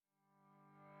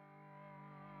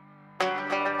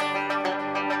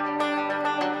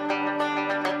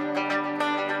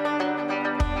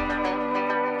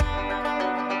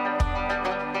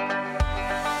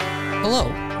Hello,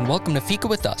 and welcome to Fika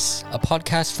with Us, a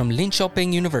podcast from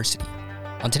Linköping University.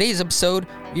 On today's episode,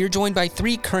 we are joined by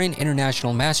 3 current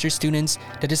international master's students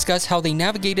to discuss how they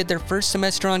navigated their first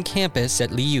semester on campus at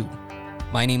LiU.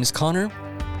 My name is Connor.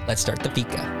 Let's start the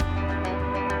Fika.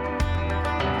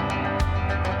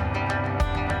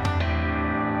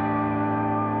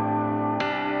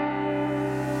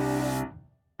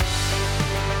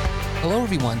 Hello,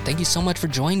 everyone. Thank you so much for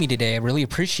joining me today. I really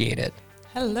appreciate it.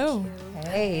 Hello.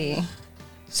 Hey.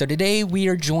 So today we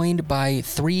are joined by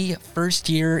 3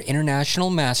 first-year international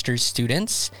master's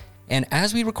students. And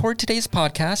as we record today's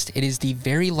podcast, it is the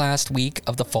very last week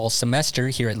of the fall semester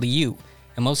here at LiU.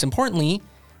 And most importantly,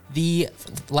 the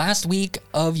last week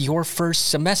of your first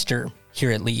semester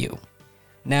here at LiU.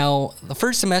 Now, the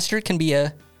first semester can be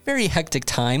a very hectic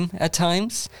time at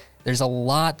times. There's a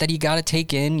lot that you got to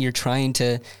take in. You're trying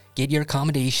to get your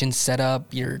accommodations set up.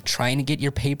 You're trying to get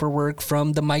your paperwork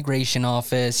from the migration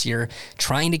office. You're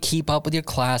trying to keep up with your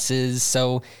classes.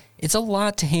 So it's a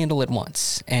lot to handle at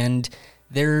once. And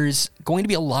there's going to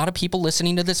be a lot of people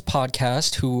listening to this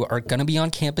podcast who are going to be on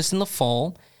campus in the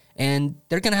fall, and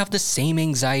they're going to have the same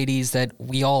anxieties that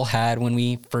we all had when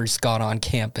we first got on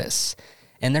campus.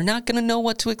 And they're not going to know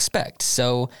what to expect.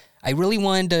 So I really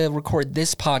wanted to record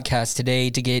this podcast today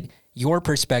to get your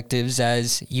perspectives,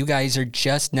 as you guys are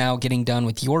just now getting done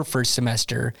with your first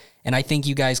semester, and I think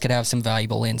you guys could have some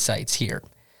valuable insights here.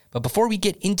 But before we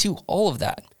get into all of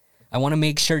that, I want to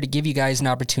make sure to give you guys an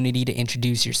opportunity to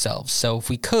introduce yourselves. So if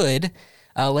we could,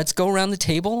 let's go around the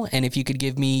table, and if you could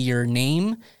give me your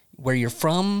name, where you're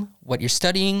from, what you're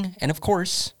studying, and of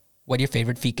course, what your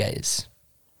favorite fika is.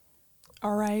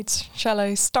 All right. Shall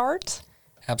I start?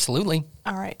 Absolutely.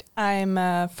 All right.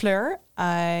 I'm Fleur.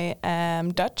 I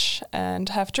am Dutch and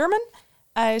half German.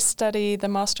 I study the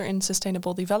Master in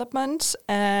Sustainable Development,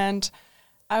 and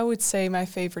I would say my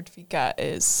favorite fika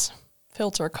is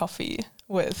filter coffee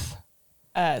with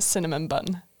cinnamon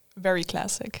bun. Very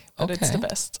classic, but It's the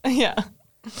best. Yeah.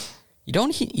 You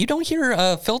don't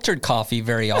hear filtered coffee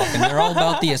very often. They're all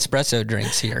about the espresso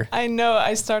drinks here. I know.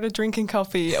 I started drinking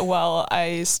coffee while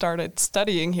I started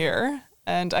studying here.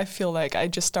 And I feel like I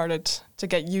just started to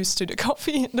get used to the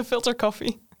coffee, the filter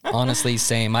coffee. Honestly,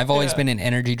 same. I've always been an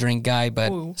energy drink guy,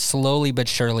 but slowly but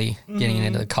surely getting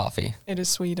into the coffee. It is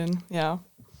Sweden, yeah.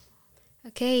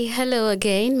 Okay, hello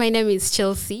again. My name is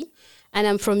Chelsea, and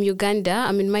I'm from Uganda.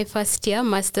 I'm in my first year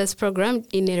master's program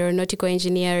in aeronautical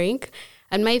engineering.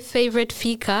 And my favorite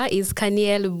fika is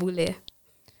Kaniel Bule.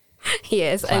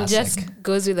 Yes, Classic. And just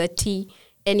goes with a tea,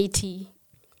 any tea.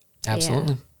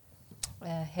 Absolutely. Yeah.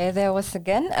 Hey there once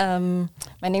again.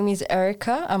 My name is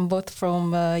Erica. I'm both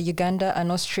from Uganda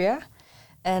and Austria.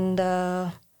 And,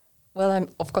 I'm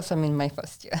in my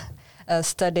first year,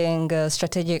 studying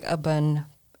strategic urban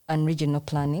and regional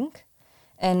planning.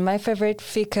 And my favorite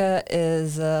fika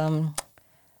is,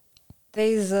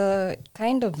 there's a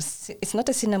kind of, it's not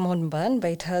a cinnamon bun,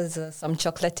 but it has some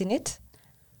chocolate in it.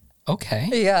 Okay.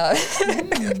 Yeah.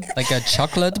 Like a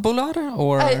chocolate boulard,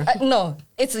 or? No,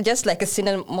 it's just like a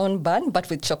cinnamon bun, but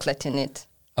with chocolate in it.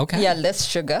 Okay. Yeah, less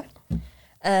sugar.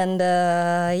 And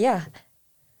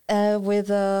with,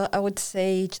 I would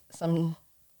say, some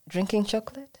drinking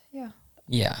chocolate. Yeah.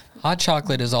 Yeah. Hot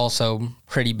chocolate is also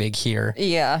pretty big here.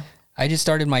 Yeah. I just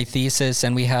started my thesis,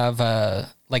 and we have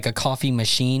like a coffee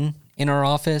machine in our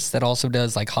office that also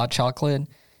does like hot chocolate.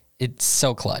 It's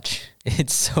so clutch.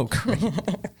 It's so great.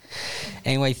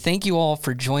 Anyway, thank you all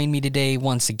for joining me today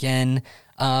once again.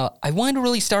 I wanted to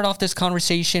really start off this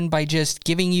conversation by just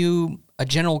giving you a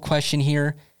general question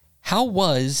here. How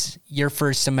was your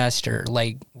first semester?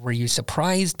 Like, were you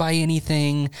surprised by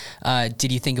anything?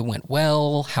 Did you think it went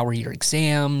well? How were your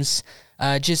exams?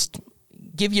 Just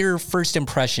give your first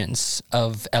impressions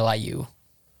of LIU.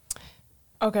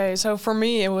 Okay, so for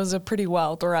me, it was a pretty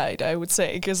wild ride, I would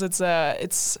say, because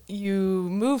it's you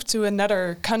move to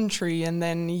another country and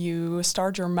then you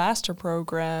start your master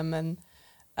program, and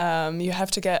you have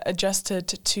to get adjusted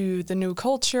to the new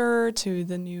culture, to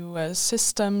the new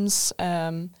systems.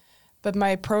 But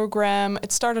my program,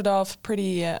 it started off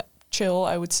pretty chill,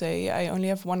 I would say. I only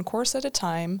have 1 course at a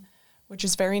time, which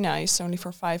is very nice, only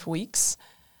for 5 weeks.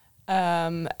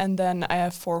 And then I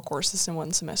have 4 courses in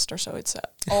 1 semester, so it's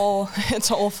all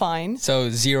fine. So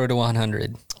 0 to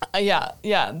 100. Yeah.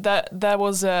 That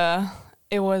was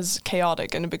it was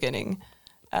chaotic in the beginning,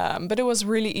 but it was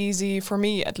really easy for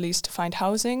me, at least, to find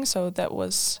housing. So that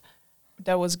was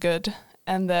good.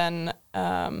 And then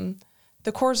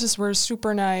the courses were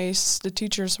super nice. The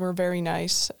teachers were very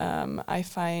nice. I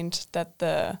find that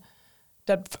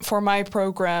for my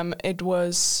program it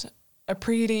was a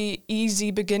pretty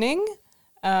easy beginning,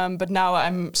 But now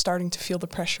I'm starting to feel the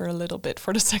pressure a little bit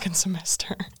for the second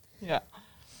semester. Yeah.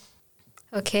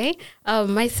 Okay.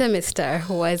 My semester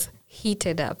was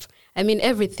heated up. I mean,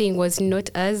 everything was not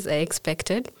as I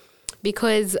expected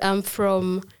because I'm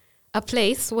from a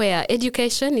place where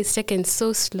education is taken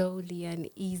so slowly and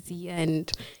easy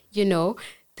and,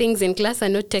 things in class are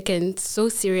not taken so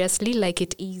seriously like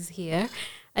it is here.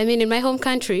 I mean, in my home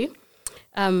country,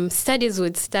 studies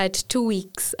would start 2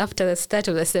 weeks after the start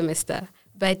of the semester.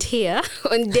 But here,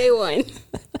 on day one,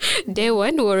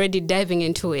 we're already diving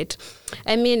into it.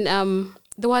 I mean,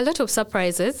 there were a lot of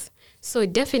surprises. So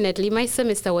definitely my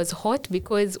semester was hot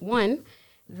because, one,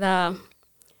 the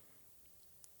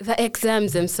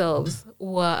exams themselves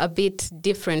were a bit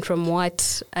different from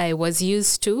what I was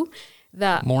used to.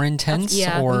 More intense or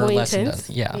more less intense?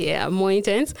 intense? Yeah, more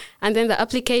intense. And then the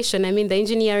application, I mean, the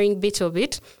engineering bit of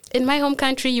it. In my home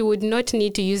country, you would not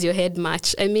need to use your head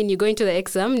much. I mean, you go into the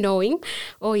exam knowing,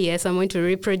 oh, yes, I'm going to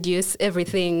reproduce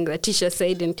everything the teacher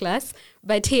said in class.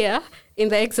 But here, in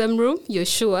the exam room, you're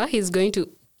sure he's going to,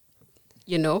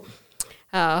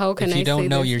 how can I say this? If you don't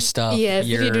know your stuff, yes,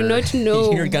 if you do not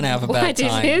know you're going to have a bad time.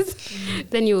 What it is,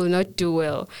 then you will not do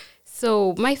well.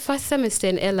 So my first semester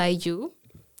in LIU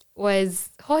was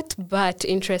hot but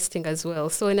interesting as well.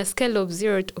 So on a scale of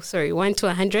 1 to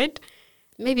 100,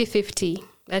 maybe 50.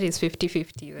 That is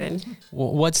 50-50 then.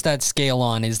 What's that scale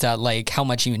on? Is that like how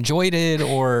much you enjoyed it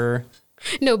or?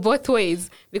 No, both ways,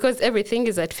 because everything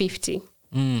is at 50.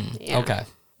 Yeah. Okay.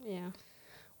 Yeah.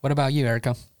 What about you,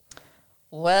 Erica?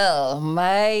 Well,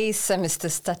 my semester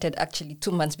started actually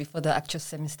 2 months before the actual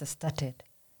semester started,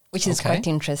 which is quite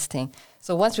interesting.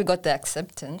 So once we got the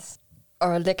acceptance,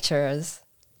 our lecturers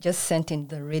just sent in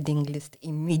the reading list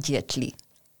immediately.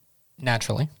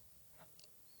 Naturally.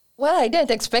 Well, I didn't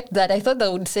expect that. I thought they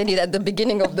would send it at the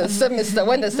beginning of the semester,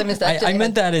 when the semester I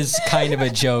meant that as kind of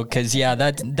a joke, because,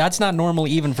 that's not normal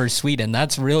even for Sweden.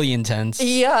 That's really intense.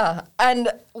 Yeah. And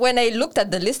when I looked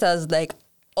at the list, I was like,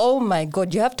 oh my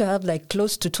God, you have to have like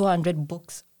close to 200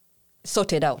 books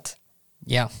sorted out.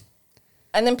 Yeah.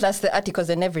 And then plus the articles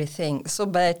and everything. So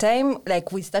by the time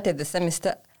we started the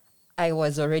semester, I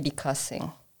was already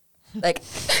cursing. One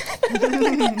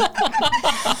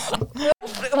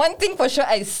thing for sure,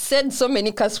 I said so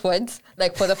many curse words,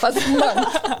 for the first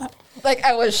month.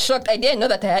 I was shocked. I didn't know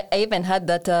that I even had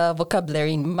that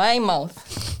vocabulary in my mouth.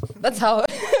 That's how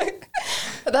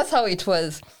it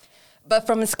was. But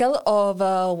from a scale of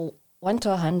 1 to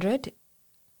 100,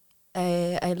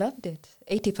 I loved it.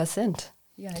 80%.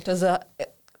 Yeah, it was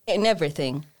in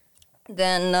everything.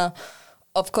 Then,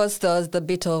 of course, there was the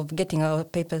bit of getting our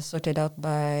papers sorted out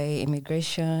by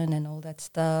immigration and all that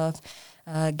stuff,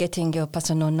 getting your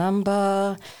personal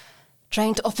number,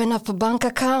 trying to open up a bank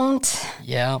account.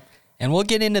 Yeah, and we'll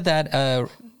get into that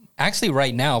actually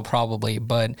right now probably,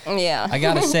 but yeah. I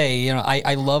gotta say,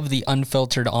 I love the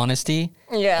unfiltered honesty.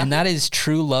 Yeah. And that is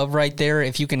true love right there.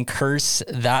 If you can curse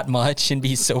that much and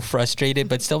be so frustrated,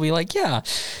 but still be like, yeah,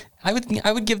 I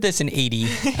would give this an 80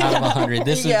 out of 100.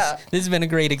 This has been a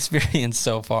great experience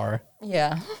so far.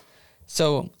 Yeah.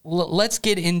 So let's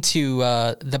get into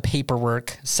the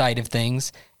paperwork side of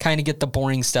things, kind of get the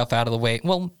boring stuff out of the way.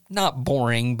 Well, not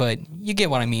boring, but you get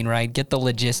what I mean, right? Get the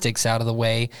logistics out of the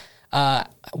way.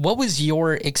 What was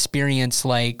your experience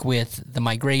like with the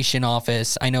migration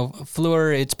office? I know,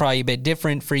 Fleur, it's probably a bit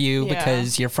different for you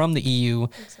because you're from the EU,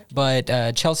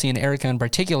 but Chelsea and Erica in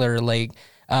particular,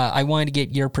 I wanted to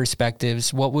get your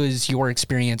perspectives. What was your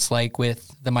experience like with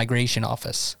the migration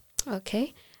office?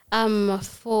 Okay.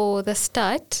 For the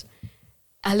start,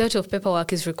 a lot of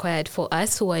paperwork is required for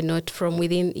us who are not from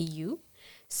within EU.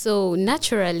 So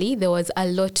naturally, there was a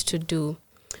lot to do.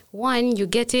 One, you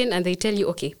get in and they tell you,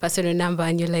 okay, personal number,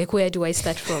 and you're like, where do I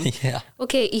start from? Yeah.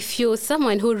 Okay, if you're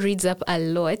someone who reads up a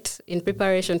lot in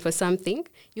preparation for something,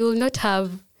 you will not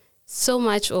have so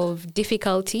much of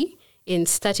difficulty in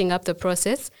starting up the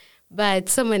process. But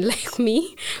someone like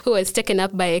me, who was taken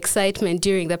up by excitement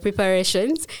during the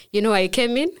preparations, I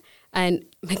came in and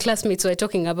my classmates were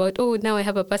talking about, oh, now I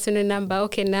have a personal number.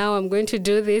 Okay, now I'm going to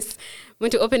do this. I'm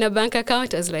going to open a bank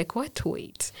account. I was like, what?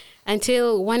 Wait.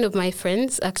 Until one of my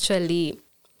friends actually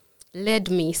led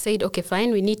me, said, okay,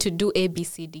 fine, we need to do A, B,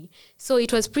 C, D. So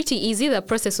it was pretty easy, the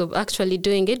process of actually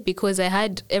doing it, because I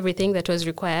had everything that was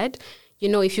required.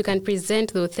 If you can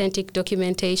present the authentic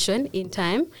documentation in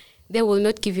time, they will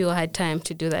not give you a hard time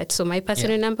to do that. So my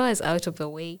personal number is out of the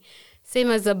way.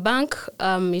 Same as the bank,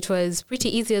 it was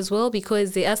pretty easy as well,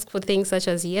 because they ask for things such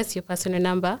as, yes, your personal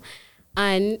number.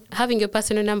 And having your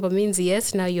personal number means,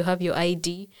 yes, now you have your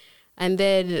ID. And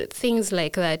then things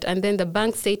like that. And then the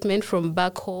bank statement from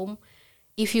back home,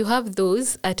 if you have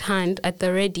those at hand, at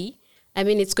the ready, I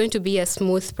mean, it's going to be a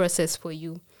smooth process for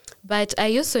you. But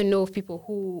I also know of people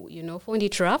who, found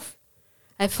it rough.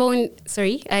 I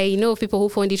know of people who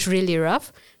found it really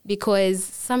rough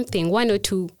because one or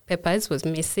two papers was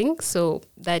missing, so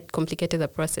that complicated the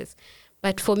process.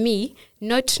 But for me,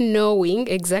 not knowing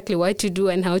exactly what to do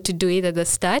and how to do it at the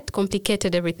start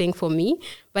complicated everything for me.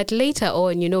 But later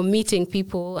on, meeting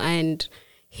people and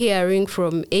hearing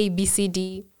from A, B, C,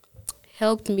 D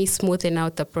helped me smoothen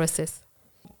out the process.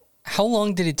 How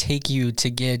long did it take you to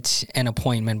get an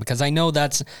appointment? Because I know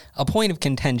that's a point of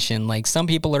contention. Like, some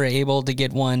people are able to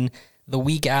get one the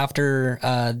week after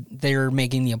they're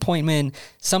making the appointment.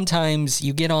 Sometimes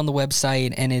you get on the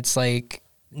website and it's like,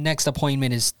 next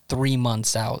appointment is 3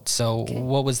 months out. So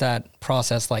What was that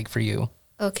process like for you?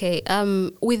 Okay.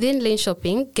 Within Lane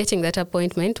Shopping, getting that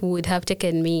appointment would have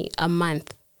taken me a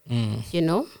month.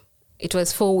 It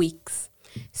was 4 weeks.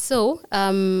 So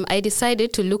I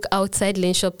decided to look outside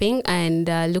Lane Shopping and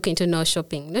look into Neut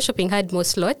Shopping. Neut Shopping had more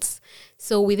slots.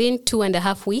 So within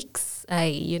 2.5 weeks,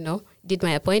 I, did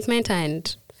my appointment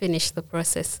and finished the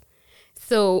process.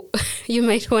 So you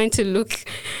might want to look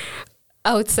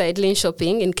outside Lane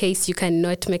Shopping in case you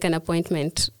cannot make an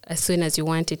appointment as soon as you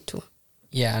wanted to.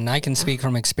 Yeah, and I can speak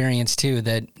from experience too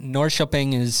that Neut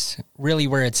Shopping is really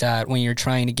where it's at when you're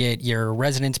trying to get your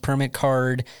residence permit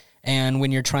card and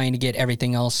when you're trying to get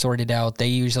everything else sorted out. They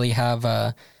usually have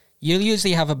a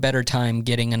better time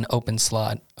getting an open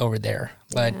slot over there.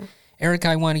 But Erica,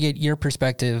 I want to get your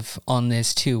perspective on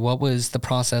this too. What was the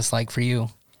process like for you?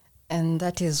 And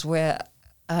that is where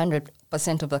 100%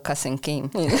 of the cussing came.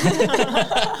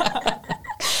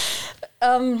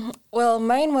 Well,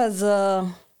 mine was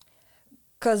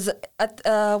because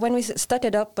when we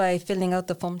started up by filling out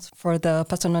the forms for the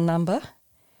personal number,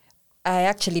 I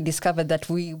actually discovered that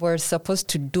we were supposed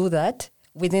to do that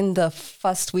within the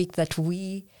first week that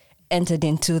we entered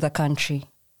into the country.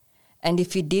 And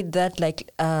if you did that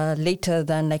later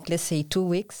than let's say 2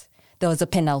 weeks, there was a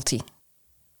penalty,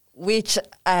 which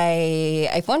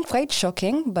I found quite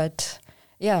shocking. But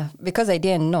yeah, because I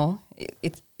didn't know,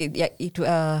 it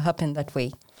happened that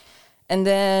way. And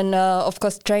then, of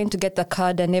course, trying to get the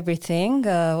card and everything,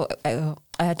 I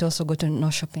had to also go to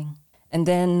Neut Shopping. And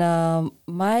then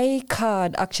my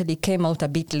card actually came out a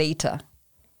bit later,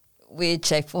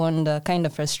 which I found kind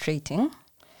of frustrating.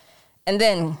 And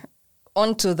then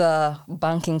on to the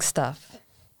banking stuff,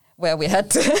 where we had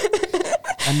to...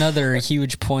 Another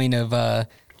huge point of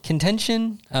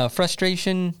contention,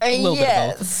 frustration, a little bit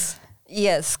of both.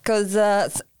 Yes,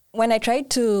 because when I tried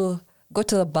to go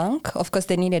to the bank, of course,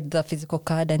 they needed the physical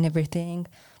card and everything,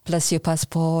 plus your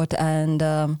passport and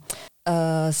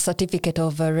a certificate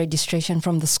of registration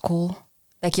from the school.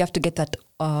 Like, you have to get that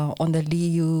on the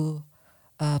LEU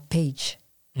page.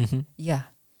 Mm-hmm. Yeah.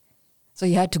 So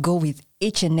you had to go with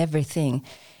each and everything,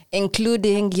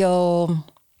 including your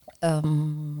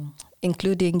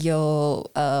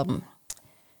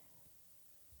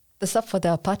the stuff for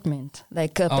the apartment,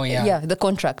 the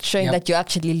contract showing that you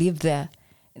actually live there,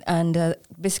 and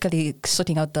basically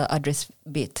sorting out the address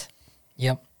bit.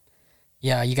 Yep.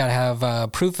 Yeah, you got to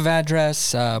have proof of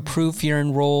address, proof you're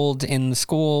enrolled in the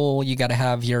school. You got to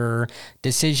have your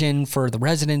decision for the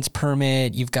residence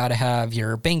permit. You've got to have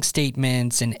your bank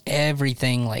statements and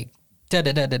everything, like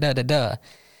da-da-da-da-da-da-da.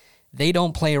 They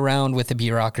don't play around with the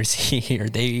bureaucracy here.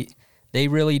 They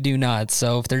really do not.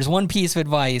 So if there's one piece of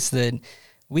advice that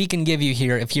we can give you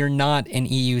here, if you're not an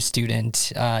EU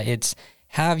student, it's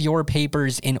have your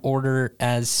papers in order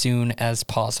as soon as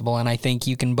possible. And I think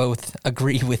you can both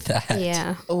agree with that.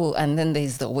 Yeah. Oh, and then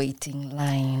there's the waiting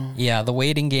line. Yeah, the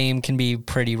waiting game can be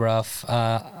pretty rough.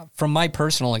 From my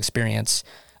personal experience,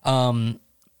 when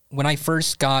I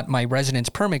first got my residence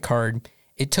permit card,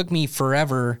 it took me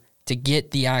forever to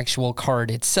get the actual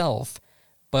card itself.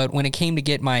 But when it came to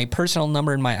get my personal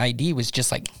number and my ID, was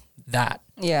just like that.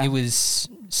 Yeah. It was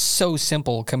so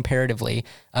simple comparatively.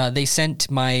 They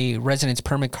sent my residence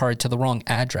permit card to the wrong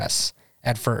address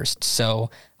at first.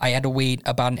 So I had to wait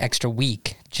about an extra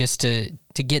week just to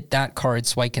get that card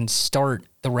so I can start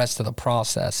the rest of the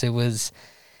process. It was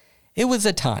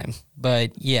a time,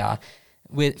 but yeah,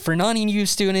 for non-EU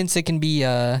students, it can be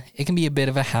a bit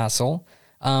of a hassle.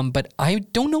 But I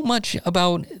don't know much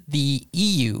about the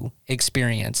EU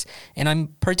experience, and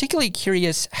I'm particularly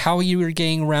curious how you were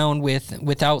getting around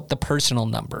without the personal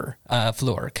number,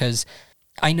 Fleur, because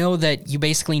I know that you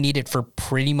basically need it for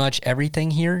pretty much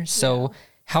everything here. So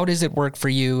how does it work for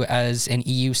you as an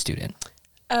EU student?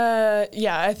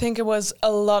 I think it was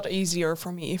a lot easier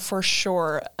for me, for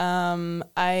sure.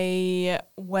 I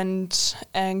went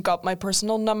and got my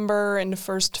personal number in the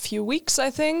first few weeks,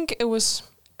 I think. It was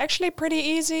actually pretty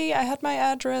easy. I had my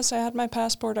address, I had my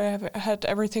passport, I had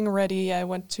everything ready. I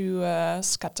went to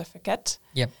Skatteverket.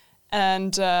 Yep.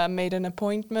 And made an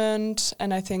appointment,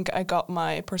 and I think I got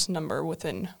my person number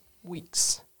within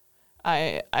weeks.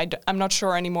 I'm not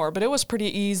sure anymore, but it was pretty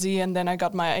easy. And then I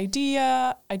got my ID.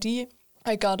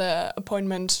 I got an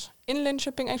appointment in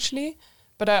Linköping, actually,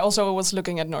 but I also was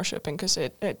looking at Norrköping because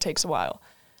it takes a while.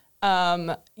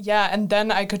 And then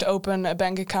I could open a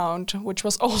bank account, which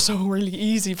was also really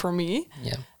easy for me.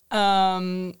 Yeah.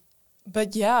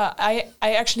 But yeah, I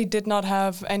actually did not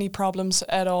have any problems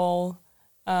at all.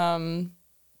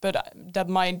 But that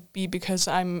might be because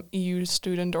I'm EU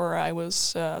student or I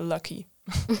was lucky.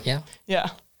 Yeah. Yeah.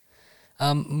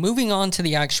 Moving on to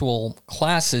the actual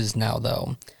classes now,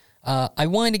 though. I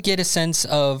wanted to get a sense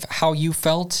of how you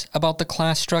felt about the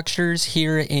class structures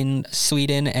here in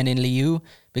Sweden and in LiU,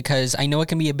 because I know it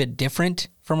can be a bit different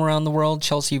from around the world.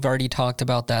 Chelsea, you've already talked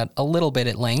about that a little bit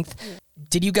at length.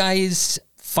 Did you guys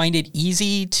find it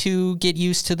easy to get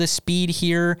used to the speed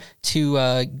here,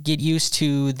 to get used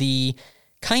to the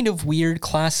kind of weird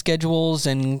class schedules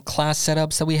and class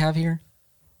setups that we have here?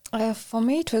 For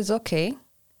me, it was okay.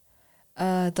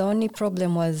 The only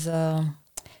problem was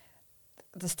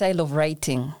the style of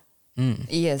writing.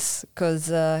 Yes, because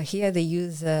here they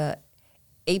use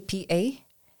APA,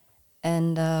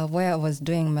 and where I was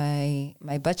doing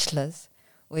my bachelor's,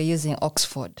 we're using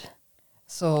Oxford.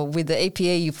 So with the APA,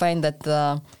 you find that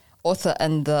the author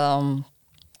and the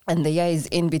yeah is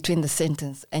in between the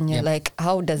sentence, and you're like,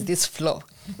 how does this flow?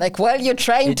 Like while you're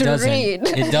trying to read,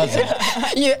 it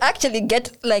doesn't. You actually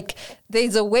get like,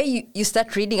 there's a way you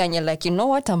start reading and you're like, you know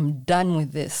what, I'm done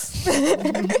with this.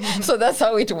 So that's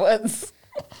how it was.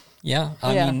 Yeah,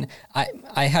 I mean,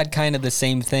 I had kind of the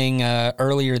same thing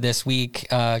earlier this week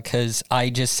because I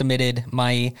just submitted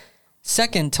my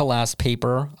second to last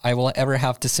paper I will ever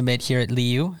have to submit here at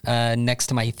LiU next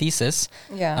to my thesis.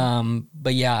 Yeah.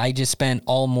 But yeah, I just spent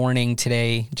all morning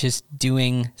today just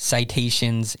doing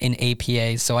citations in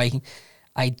APA. So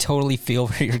I totally feel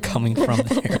where you're coming from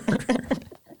there.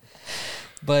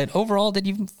 But overall, did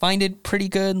you find it pretty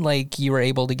good? Like you were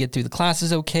able to get through the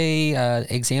classes okay?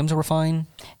 Exams were fine?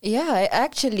 Yeah, I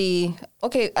actually,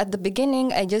 at the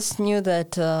beginning, I just knew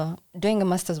that doing a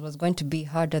master's was going to be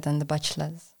harder than the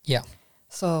bachelor's. Yeah.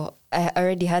 So I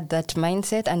already had that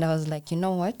mindset, and I was like, you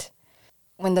know what?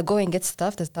 When the going gets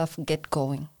tough, the stuff get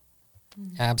going.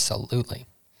 Absolutely.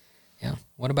 Yeah.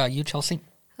 What about you, Chelsea?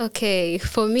 Okay,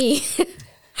 for me,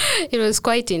 it was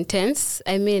quite intense.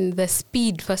 I mean, the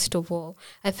speed, first of all.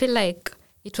 I feel like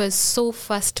it was so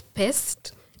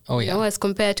fast-paced, Oh, yeah. as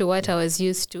compared to what I was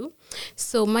used to.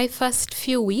 So my first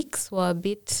few weeks were a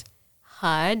bit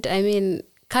hard. I mean,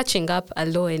 catching up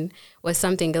alone was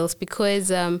something else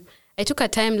because I took a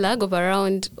time lag of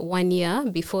around 1 year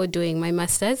before doing my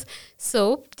master's.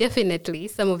 So definitely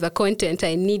some of the content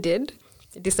I needed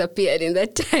disappeared in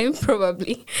that time,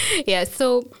 probably. Yeah,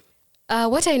 so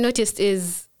what I noticed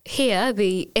is here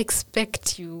they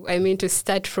expect you, to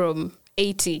start from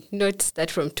 80, not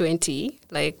start from 20,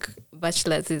 like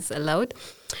bachelor's is allowed.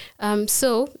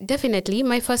 So definitely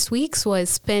my first weeks was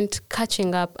spent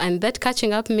catching up, and that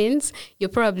catching up means you're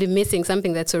probably missing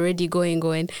something that's already going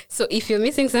on. So if you're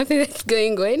missing something that's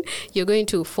going on, you're going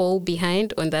to fall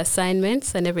behind on the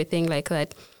assignments and everything like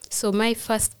that. So my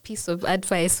first piece of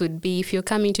advice would be, if you're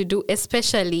coming to do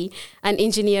especially an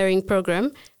engineering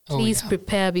program, please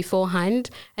prepare beforehand.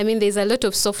 There's a lot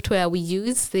of software we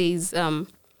use. There's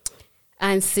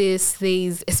ANSYS,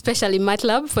 there's especially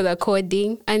MATLAB for the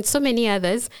coding, and so many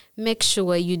others. Make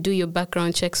sure you do your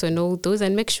background checks on all those,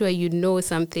 and make sure you know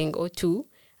something or two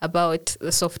about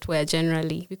the software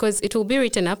generally, because it will be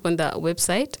written up on the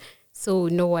website, so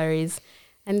no worries.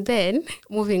 And then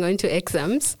moving on to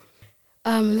exams,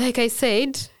 like I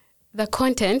said, the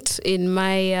content in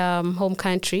my home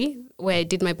country where I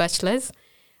did my bachelor's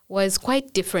was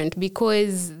quite different,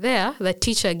 because there the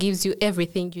teacher gives you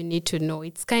everything you need to know.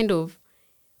 It's kind of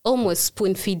almost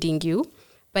spoon-feeding you.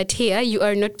 But here you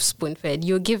are not spoon-fed.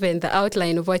 You're given the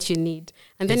outline of what you need.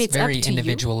 And then it's very up to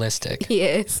individualistic. you.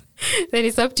 Yes. Then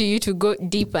it's up to you to go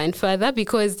deeper and further,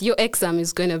 because your exam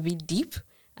is going to be deep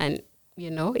and,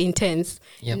 intense.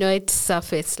 Yep. Not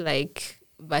surface like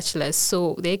bachelor's.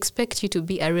 So they expect you to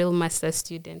be a real master's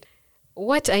student.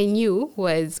 What I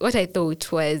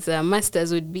thought was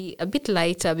masters would be a bit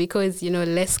lighter because,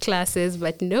 less classes,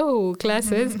 but no,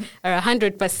 classes are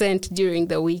 100% during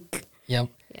the week. Yep.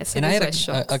 Yeah, so and I had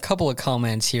a couple of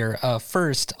comments here.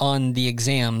 First, on the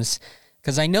exams,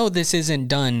 because I know this isn't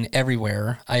done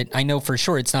everywhere. I know for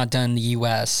sure it's not done in the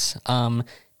U.S.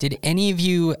 Did any of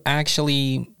you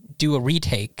actually do a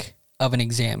retake of an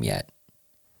exam yet?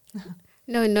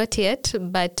 No, not yet,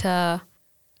 but I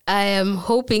am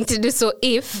hoping to do so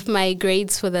if my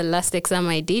grades for the last exam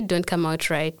I did don't come out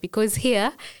right, because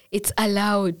here it's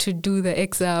allowed to do the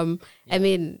exam. Yeah. I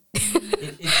mean,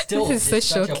 it's still it's so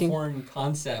such shocking. A foreign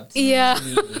concept. Yeah,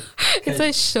 it's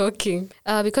so shocking.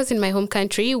 Because in my home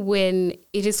country, when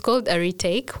it is called a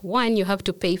retake, 1, you have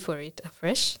to pay for it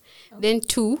afresh. Okay. Then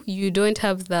 2, you don't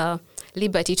have the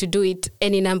liberty to do it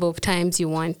any number of times you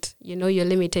want. You know, you're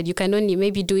limited. You can only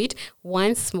maybe do it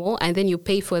once more, and then you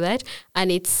pay for that.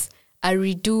 And it's a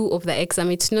redo of the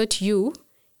exam. It's not you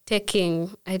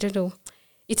taking,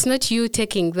 it's not you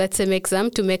taking that same exam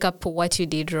to make up for what you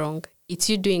did wrong. It's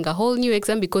you doing a whole new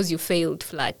exam because you failed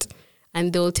flat.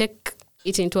 And they'll take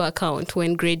it into account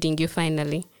when grading you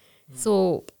finally.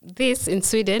 So this in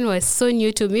Sweden was so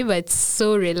new to me, but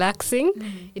so relaxing.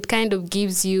 It kind of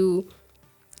gives you,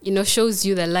 shows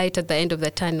you the light at the end of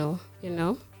the tunnel,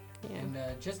 Yeah. And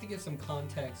just to give some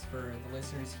context for the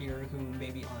listeners here who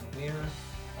maybe aren't aware,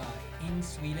 in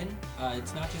Sweden,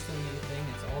 it's not just a new thing,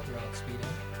 it's all throughout Sweden.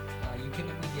 You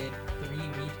typically get 3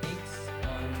 retakes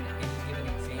on any given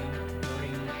exam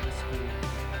during the school year.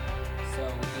 So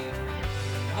if you're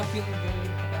not feeling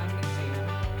good about an exam,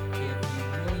 if you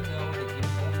really know that you're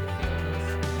going to fail this,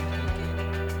 you take it.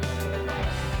 What a lot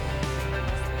of people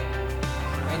is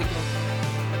the way to go.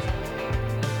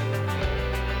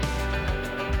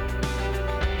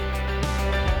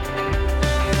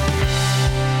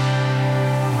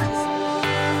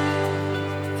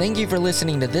 Thank you for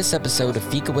listening to this episode of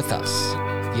Fika with Us.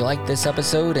 If you like this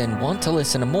episode and want to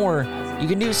listen to more, you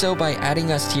can do so by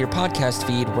adding us to your podcast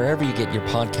feed wherever you get your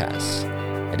podcasts.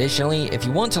 Additionally, if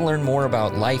you want to learn more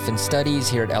about life and studies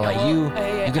here at LIU,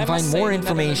 you can find more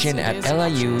information at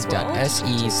liu.se/en.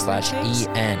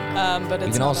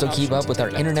 You can also keep up with our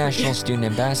international student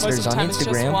ambassadors on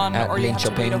Instagram at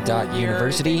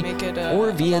linköping.university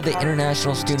or via the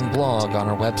International Student blog on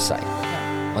our website.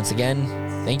 Once again,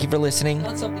 thank you for listening.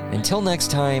 Until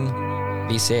next time,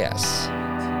 vi ses.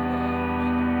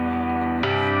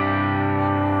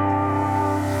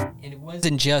 And it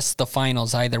wasn't just the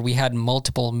finals either. We had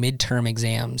multiple midterm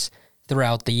exams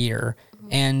throughout the year.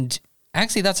 And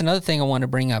actually, that's another thing I want to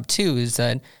bring up too, is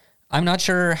that I'm not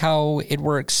sure how it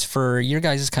works for your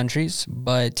guys' countries,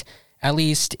 but at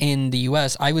least in the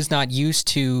US, I was not used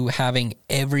to having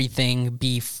everything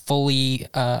be fully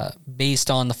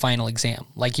based on the final exam.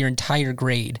 Like your entire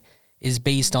grade is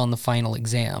based on the final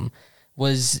exam.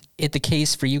 Was it the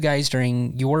case for you guys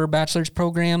during your bachelor's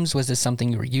programs? Was this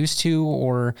something you were used to,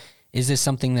 or is this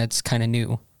something that's kind of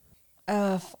new?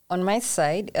 On my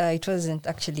side, it wasn't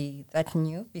actually that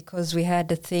new, because we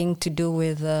had a thing to do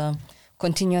with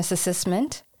continuous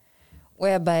assessment,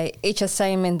 whereby each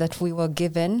assignment that we were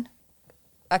given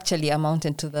actually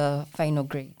amounted to the final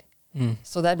grade.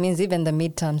 So that means even the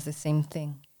midterms, the same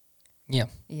thing. Yeah.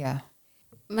 Yeah.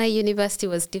 My university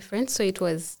was different, so it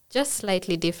was just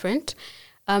slightly different.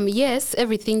 Yes,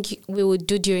 everything we would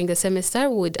do during the semester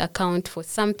would account for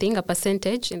something, a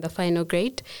percentage in the final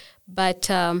grade. But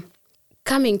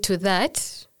coming to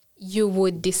that, you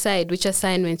would decide which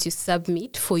assignments you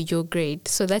submit for your grade.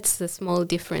 So that's the small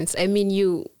difference. I mean,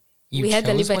 we had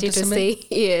the liberty to say,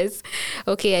 yes,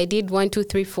 okay, I did 1, 2,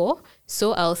 3, 4,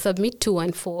 so I'll submit 2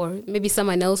 and 4. Maybe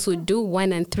someone else would do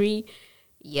 1 and 3.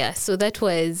 Yeah, so that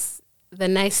was the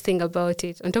nice thing about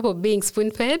it. On top of being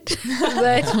spoon-fed,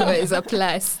 that was a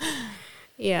plus.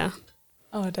 Yeah.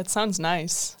 Oh, that sounds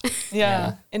nice.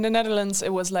 Yeah. In the Netherlands,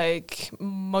 it was like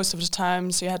most of the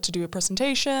times you had to do a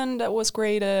presentation that was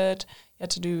graded. You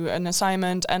had to do an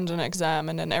assignment and an exam,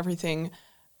 and then everything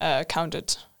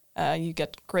counted. You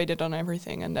get graded on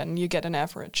everything, and then you get an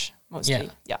average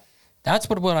mostly. Yeah. That's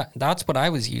what I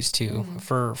was used to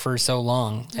for so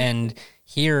long. And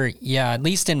here, at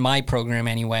least in my program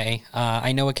anyway,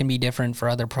 I know it can be different for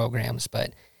other programs,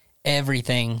 but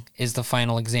everything is the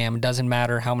final exam. It doesn't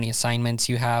matter how many assignments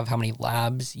you have, how many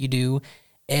labs you do.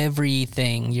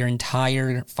 Everything, your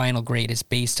entire final grade is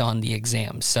based on the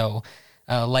exam. So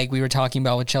like we were talking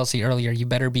about with Chelsea earlier, you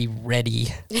better be ready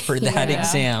for that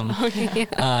exam.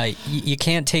 You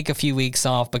can't take a few weeks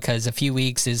off, because a few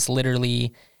weeks is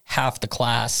literally half the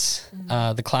class.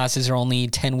 The classes are only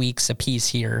 10 weeks a piece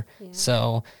here.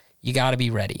 So you got to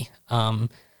be ready.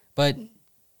 But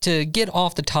to get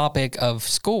off the topic of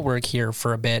schoolwork here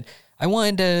for a bit, I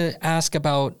wanted to ask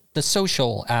about the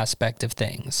social aspect of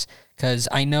things, because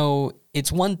I know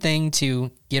it's one thing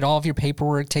to get all of your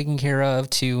paperwork taken care of,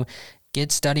 to get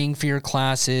studying for your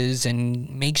classes and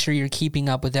make sure you're keeping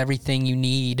up with everything you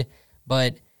need.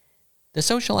 But the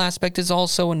social aspect is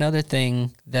also another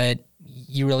thing that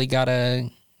you really got to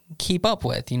keep up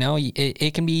with. You know,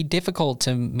 it can be difficult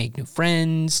to make new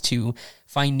friends, to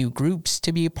find new groups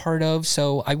to be a part of.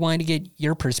 So I wanted to get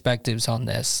your perspectives on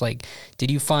this. Like, did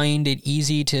you find it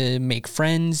easy to make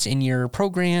friends in your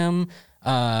program?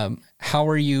 How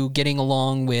are you getting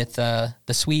along with the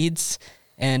Swedes?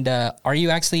 And are you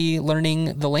actually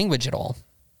learning the language at all?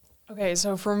 Okay,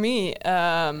 so for me,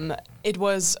 it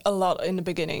was a lot in the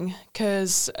beginning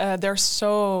because there's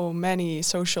so many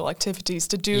social activities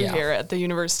to do here at the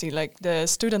university. Like the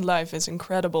student life is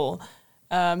incredible.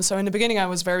 So in the beginning, I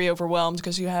was very overwhelmed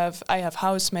because I have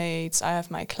housemates, I have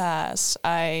my class.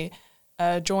 I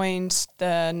joined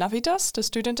the Navitas, the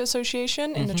student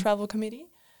association, in the travel committee.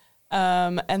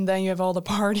 And then you have all the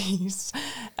parties.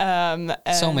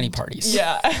 So many parties.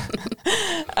 Yeah.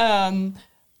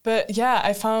 But yeah,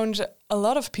 I found a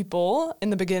lot of people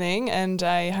in the beginning, and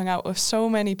I hung out with so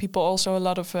many people, also a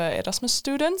lot of Erasmus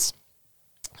students.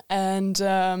 And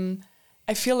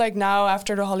I feel like now,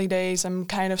 after the holidays, I'm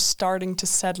kind of starting to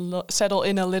settle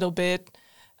in a little bit.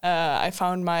 I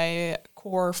found my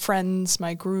core friends,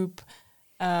 my group.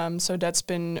 So that's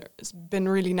been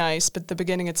really nice. But the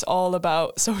beginning, it's all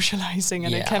about socializing,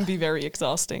 and it can be very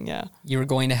exhausting. Yeah, you were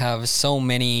going to have so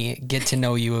many get to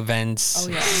know you events,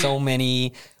 so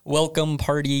many welcome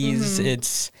parties.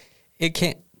 It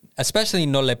can, especially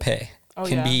no le pe,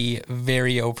 can be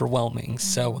very overwhelming.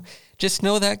 So just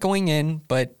know that going in,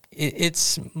 but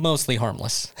it's mostly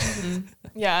harmless.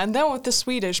 Yeah, and then with the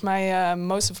Swedish, my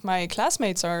most of my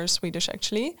classmates are Swedish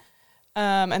actually.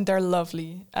 And they're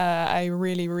lovely. I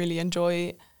really, really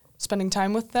enjoy spending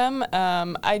time with them.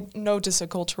 I notice a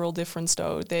cultural difference,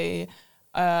 though. They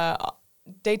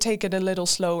take it a little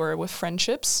slower with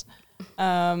friendships,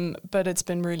 but it's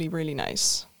been really, really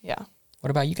nice. Yeah. What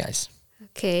about you guys?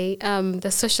 Okay,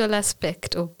 the social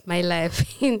aspect of my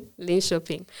life in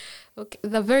Linköping. Okay,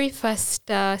 the very first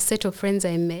set of friends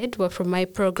I made were from my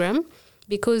program,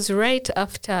 because right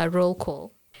after roll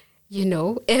call, you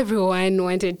know, everyone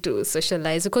wanted to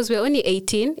socialize because we're only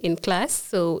 18 in class,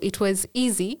 so it was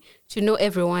easy to know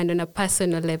everyone on a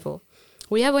personal level.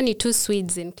 We have only 2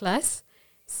 Swedes in class,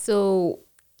 so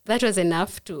that was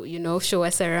enough to, you know, show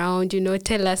us around, you know,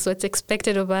 tell us what's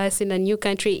expected of us in a new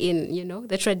country, in, you know,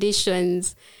 the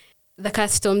traditions, the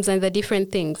customs, and the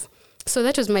different things. So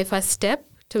that was my first step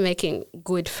to making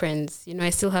good friends. You know, I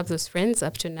still have those friends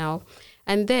up to now.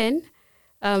 And then,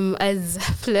 as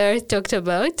Fleur talked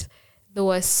about, there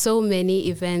were so many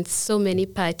events, so many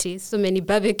parties, so many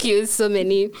barbecues, so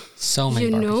many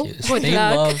barbecues. They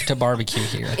love to barbecue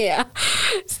here. Yeah.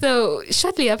 So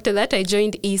shortly after that, I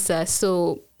joined ISA.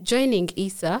 So joining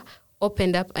ISA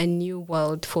opened up a new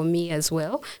world for me as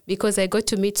well, because I got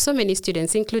to meet so many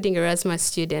students, including Erasmus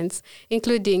students,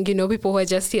 including, you know, people who are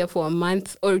just here for a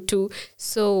month or 2.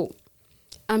 So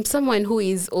I'm someone who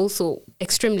is also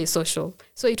extremely social.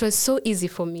 So it was so easy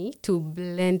for me to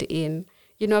blend in.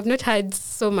 You know, I've not had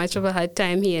so much of a hard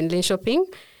time here in Linköping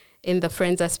in the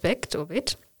friends aspect of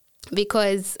it,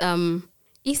 because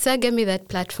ISA gave me that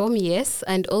platform, yes,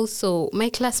 and also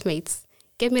my classmates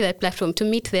gave me that platform to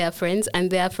meet their friends and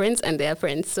their friends and their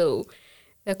friends. So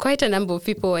there are quite a number of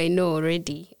people I know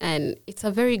already, and it's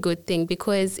a very good thing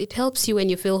because it helps you when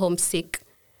you feel homesick.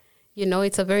 You know,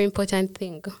 it's a very important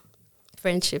thing,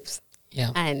 friendships.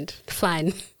 Yeah. And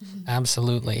fun.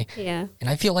 Absolutely. Yeah. And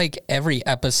I feel like every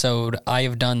episode I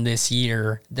have done this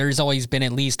year, there's always been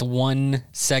at least one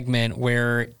segment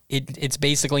where it's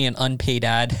basically an unpaid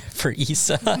ad for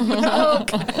ISA. Oh,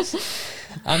 gosh.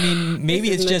 I mean,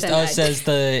 maybe it's just us as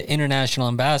the international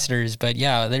ambassadors, but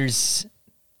yeah,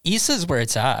 ISA's where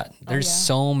it's at. There's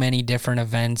so many different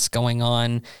events going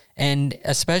on. And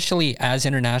especially as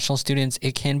international students,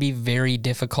 it can be very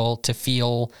difficult to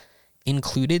feel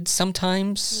included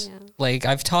sometimes. Like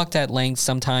I've talked at length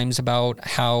sometimes about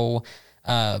how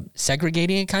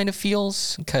segregating it kind of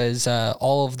feels, because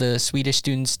all of the Swedish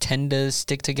students tend to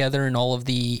stick together and all of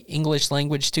the English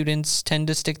language students tend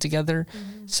to stick together.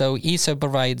 So ISA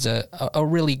provides a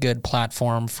really good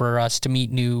platform for us to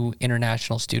meet new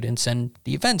international students, and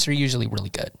the events are usually really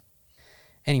good.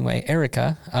 Anyway,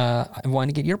 Erica, I want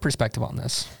to get your perspective on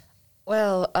this.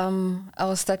 Well, I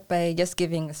will start by just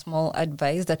giving a small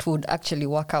advice that would actually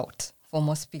work out for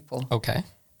most people. Okay.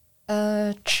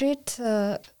 Treat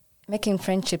making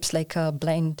friendships like a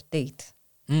blind date.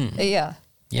 Yeah.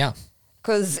 Yeah.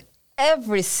 Because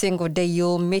every single day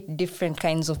you'll meet different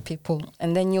kinds of people,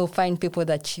 and then you'll find people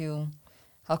that you,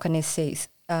 how can I say,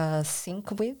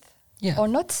 sync with or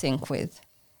not sync with.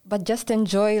 But just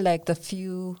enjoy like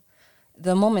the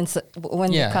moments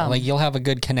when they come. Yeah, like you'll have a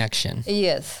good connection.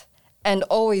 Yes. And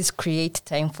always create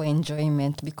time for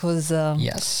enjoyment, because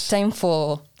time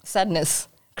for sadness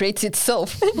creates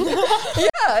itself.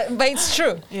 Yeah, but it's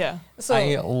true. Yeah. So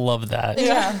I love that.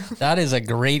 yeah. That is a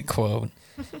great quote.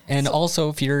 And also,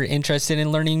 if you're interested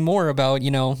in learning more about,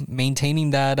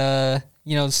 maintaining that,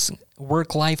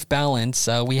 work-life balance,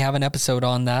 we have an episode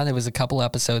on that. It was a couple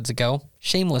episodes ago.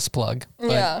 Shameless plug.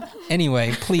 But Yeah.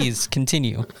 anyway, please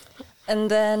continue.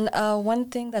 And then one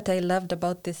thing that I loved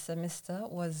about this semester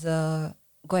was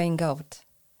going out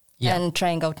Yeah. and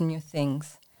trying out new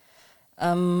things.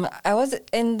 I was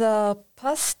in the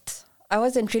past, I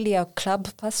wasn't really a club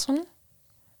person.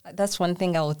 That's one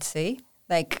thing I would say.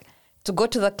 Like, to go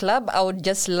to the club, I would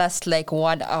just last like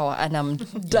 1 hour and I'm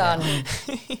done.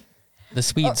 The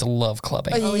Swedes love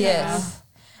clubbing. Yes. yeah.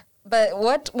 But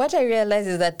what I realized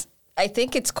is that I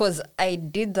think it's because I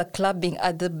did the clubbing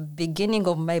at the beginning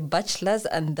of my bachelor's,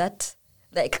 and that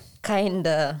like kind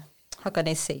of, how can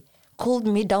I say, cooled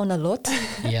me down a lot.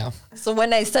 Yeah. So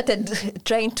when I started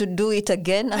trying to do it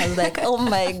again, I was like, oh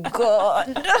my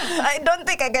God, I don't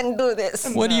think I can do this.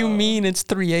 What do you mean it's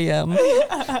 3 a.m.?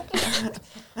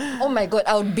 Oh my God,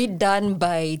 I would be done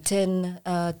by 10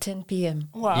 p.m.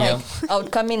 Wow. Yeah. I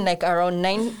would come in like around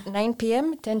 9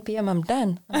 p.m., 10 p.m., I'm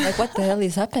done. I'm like, what the hell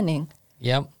is happening?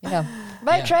 Yep. Yeah.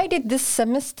 But Yeah. I tried it this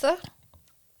semester.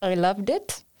 I loved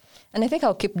it. And I think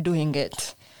I'll keep doing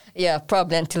it. Yeah,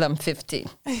 probably until I'm 50.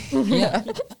 Yeah,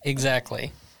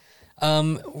 exactly.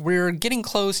 We're getting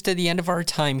close to the end of our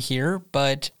time here,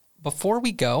 but before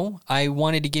we go, I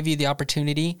wanted to give you the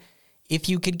opportunity, if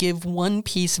you could give one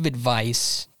piece of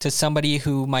advice to somebody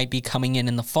who might be coming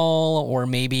in the fall, or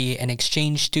maybe an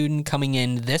exchange student coming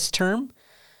in this term,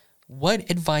 what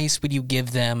advice would you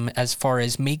give them as far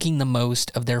as making the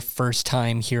most of their first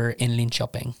time here in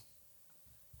Linköping?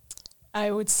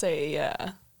 I would say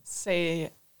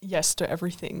yes to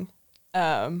everything,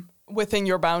 within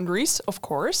your boundaries, of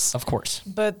course. Of course.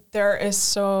 But there is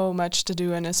so much to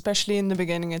do, and especially in the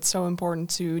beginning, it's so important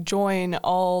to join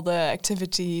all the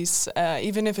activities,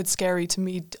 even if it's scary to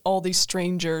meet all these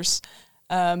strangers.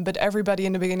 But everybody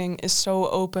in the beginning is so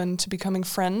open to becoming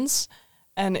friends.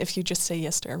 And if you just say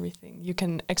yes to everything, you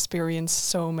can experience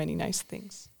so many nice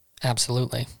things.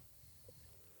 Absolutely.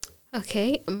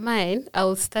 Okay, mine,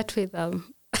 I'll start with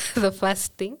the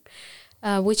first thing,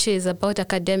 which is about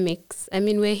academics. I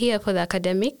mean, we're here for the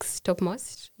academics,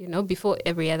 topmost, before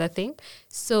every other thing.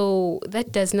 So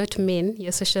that does not mean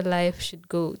your social life should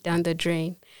go down the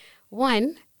drain.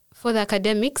 One, for the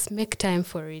academics, make time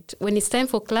for it. When it's time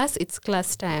for class, it's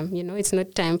class time. It's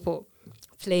not time for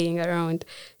playing around.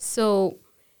 So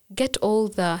get all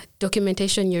the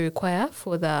documentation you require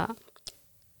for the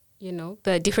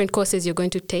different courses you're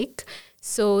going to take,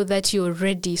 so that you're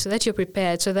ready, so that you're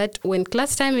prepared, so that when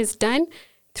class time is done,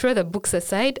 throw the books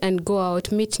aside and go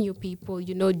out, meet new people,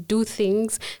 do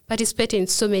things, participate in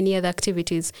so many other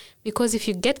activities. Because if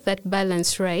you get that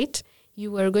balance right,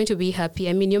 you are going to be happy.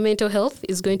 I mean, your mental health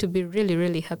is going to be really,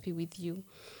 really happy with you.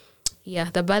 Yeah,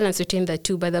 the balance between the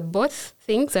two, but both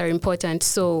things are important,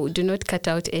 so do not cut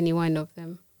out any one of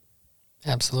them.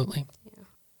 Absolutely.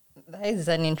 That is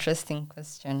an interesting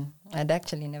question. I'd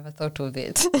actually never thought of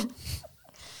it.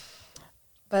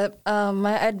 But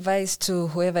my advice to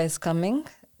whoever is coming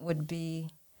would be,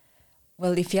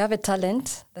 well, if you have a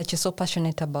talent that you're so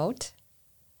passionate about,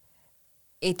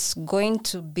 it's going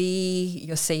to be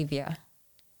your savior.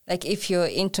 Like if you're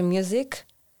into music,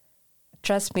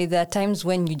 trust me, there are times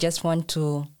when you just want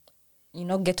to,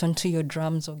 get onto your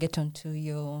drums or get onto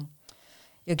your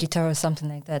guitar or something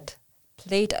like that.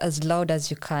 Play it as loud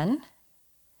as you can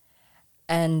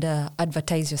and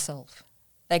advertise yourself.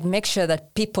 Like make sure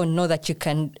that people know that you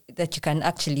can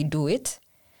actually do it,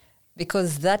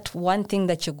 because that one thing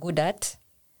that you're good at,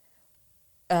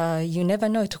 you never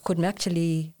know, it could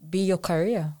actually be your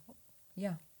career.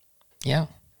 Yeah. Yeah.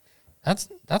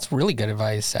 That's really good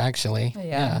advice, actually.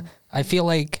 Yeah. I feel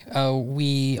like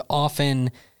we often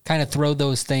kind of throw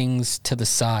those things to the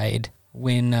side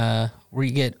when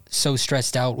we get so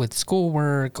stressed out with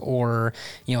schoolwork or,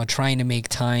 trying to make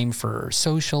time for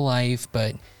social life.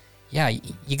 But yeah,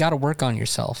 you got to work on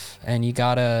yourself, and you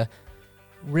got to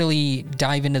really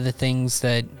dive into the things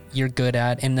that you're good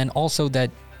at, and then also that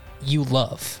you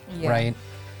love, right?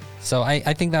 So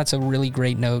I think that's a really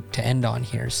great note to end on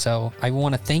here. So I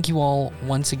want to thank you all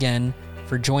once again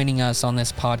for joining us on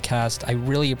this podcast. I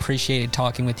really appreciated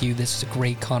talking with you. This is a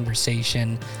great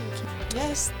conversation.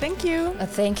 Yes, thank you.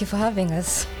 Thank you for having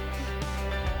us.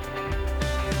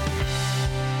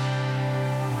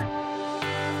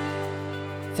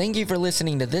 Thank you for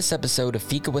listening to this episode of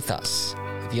Fika with Us.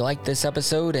 If you like this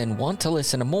episode and want to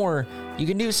listen to more, you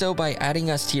can do so by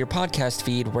adding us to your podcast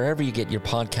feed wherever you get your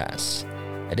podcasts.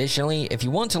 Additionally, if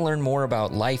you want to learn more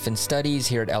about life and studies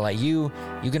here at LIU,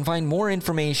 you can find more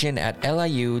information at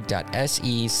liu.se/en.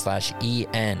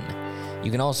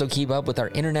 You can also keep up with our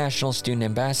international student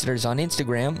ambassadors on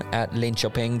Instagram at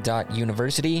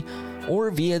linchoping.university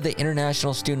or via the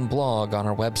International Student blog on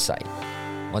our website.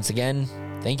 Once again,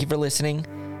 thank you for listening.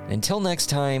 And until next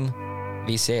time,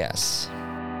 vi ses.